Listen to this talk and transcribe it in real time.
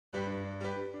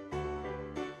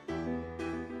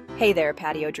Hey there,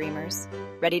 patio dreamers.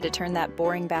 Ready to turn that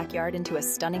boring backyard into a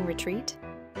stunning retreat?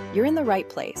 You're in the right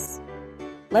place.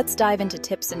 Let's dive into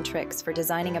tips and tricks for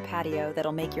designing a patio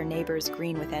that'll make your neighbors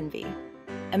green with envy.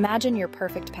 Imagine your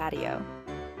perfect patio.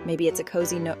 Maybe it's a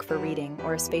cozy nook for reading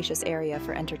or a spacious area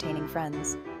for entertaining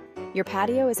friends. Your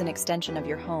patio is an extension of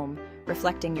your home,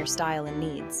 reflecting your style and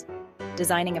needs.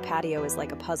 Designing a patio is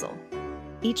like a puzzle.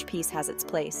 Each piece has its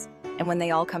place, and when they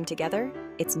all come together,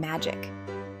 it's magic.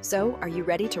 So, are you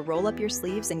ready to roll up your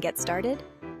sleeves and get started?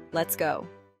 Let's go.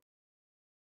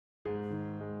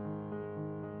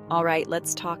 All right,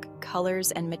 let's talk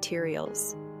colors and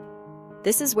materials.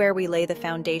 This is where we lay the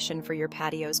foundation for your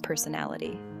patio's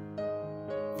personality.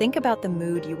 Think about the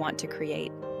mood you want to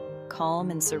create. Calm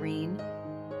and serene?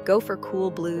 Go for cool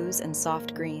blues and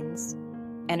soft greens.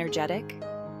 Energetic?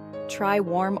 Try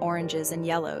warm oranges and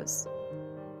yellows.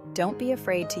 Don't be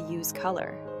afraid to use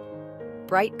color.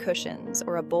 Bright cushions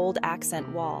or a bold accent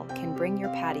wall can bring your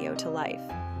patio to life.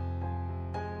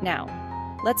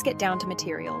 Now, let's get down to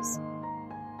materials.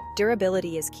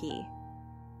 Durability is key.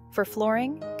 For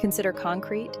flooring, consider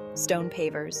concrete, stone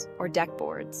pavers, or deck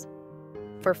boards.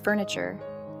 For furniture,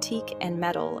 teak and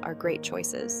metal are great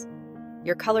choices.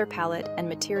 Your color palette and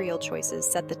material choices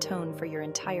set the tone for your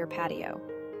entire patio.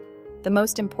 The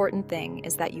most important thing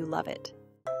is that you love it.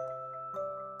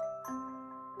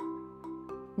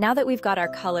 Now that we've got our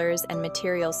colors and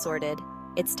materials sorted,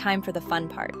 it's time for the fun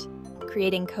part,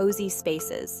 creating cozy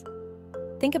spaces.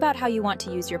 Think about how you want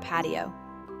to use your patio.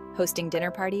 Hosting dinner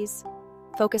parties?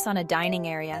 Focus on a dining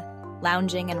area,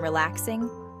 lounging and relaxing?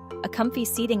 A comfy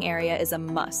seating area is a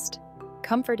must.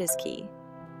 Comfort is key.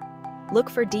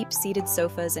 Look for deep-seated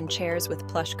sofas and chairs with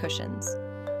plush cushions.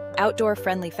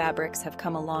 Outdoor-friendly fabrics have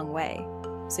come a long way,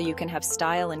 so you can have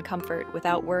style and comfort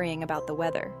without worrying about the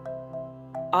weather.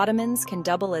 Ottomans can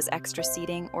double as extra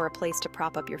seating or a place to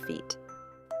prop up your feet.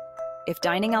 If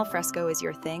dining al fresco is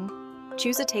your thing,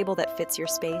 choose a table that fits your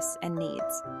space and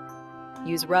needs.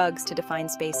 Use rugs to define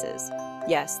spaces.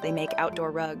 Yes, they make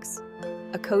outdoor rugs.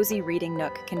 A cozy reading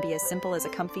nook can be as simple as a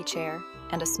comfy chair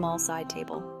and a small side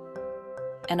table.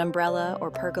 An umbrella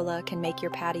or pergola can make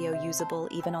your patio usable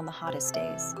even on the hottest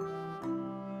days.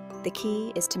 The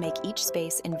key is to make each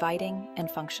space inviting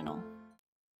and functional.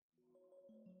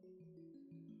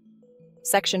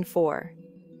 Section 4.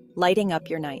 Lighting up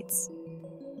your nights.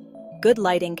 Good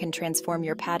lighting can transform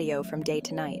your patio from day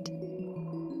to night.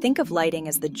 Think of lighting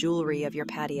as the jewelry of your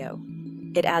patio.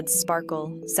 It adds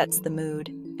sparkle, sets the mood,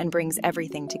 and brings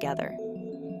everything together.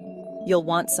 You'll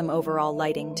want some overall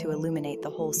lighting to illuminate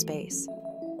the whole space.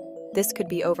 This could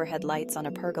be overhead lights on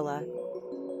a pergola.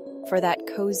 For that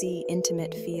cozy,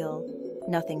 intimate feel,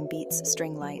 nothing beats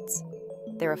string lights.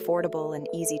 They're affordable and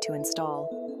easy to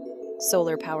install.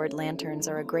 Solar-powered lanterns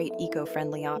are a great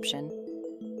eco-friendly option.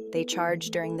 They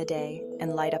charge during the day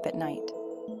and light up at night.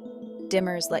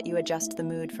 Dimmers let you adjust the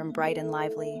mood from bright and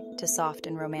lively to soft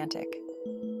and romantic.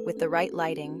 With the right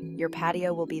lighting, your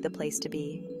patio will be the place to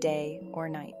be, day or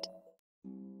night.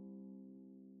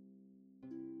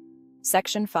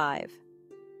 Section 5.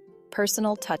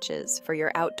 Personal touches for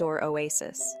your outdoor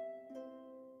oasis.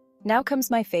 Now comes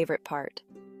my favorite part.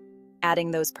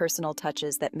 Adding those personal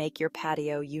touches that make your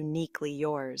patio uniquely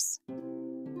yours.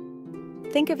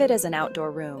 Think of it as an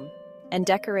outdoor room, and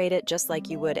decorate it just like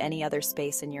you would any other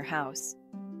space in your house.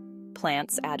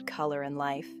 Plants add color and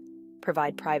life,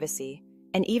 provide privacy,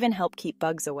 and even help keep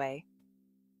bugs away.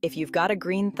 If you've got a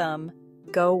green thumb,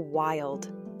 go wild.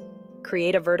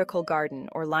 Create a vertical garden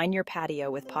or line your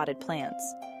patio with potted plants.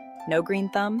 No green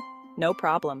thumb? No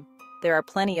problem. There are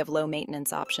plenty of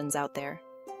low-maintenance options out there.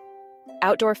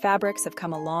 Outdoor fabrics have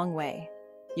come a long way.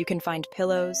 You can find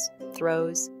pillows,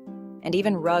 throws, and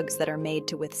even rugs that are made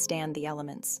to withstand the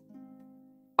elements.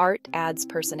 Art adds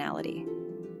personality.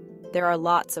 There are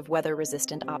lots of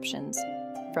weather-resistant options,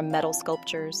 from metal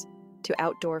sculptures to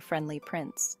outdoor-friendly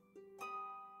prints.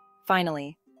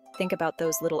 Finally, think about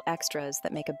those little extras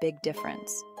that make a big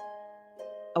difference.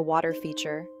 A water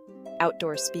feature,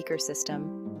 outdoor speaker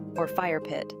system, or fire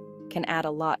pit can add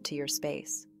a lot to your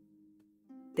space.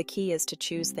 The key is to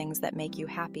choose things that make you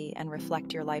happy and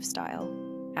reflect your lifestyle.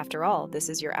 After all, this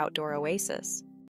is your outdoor oasis.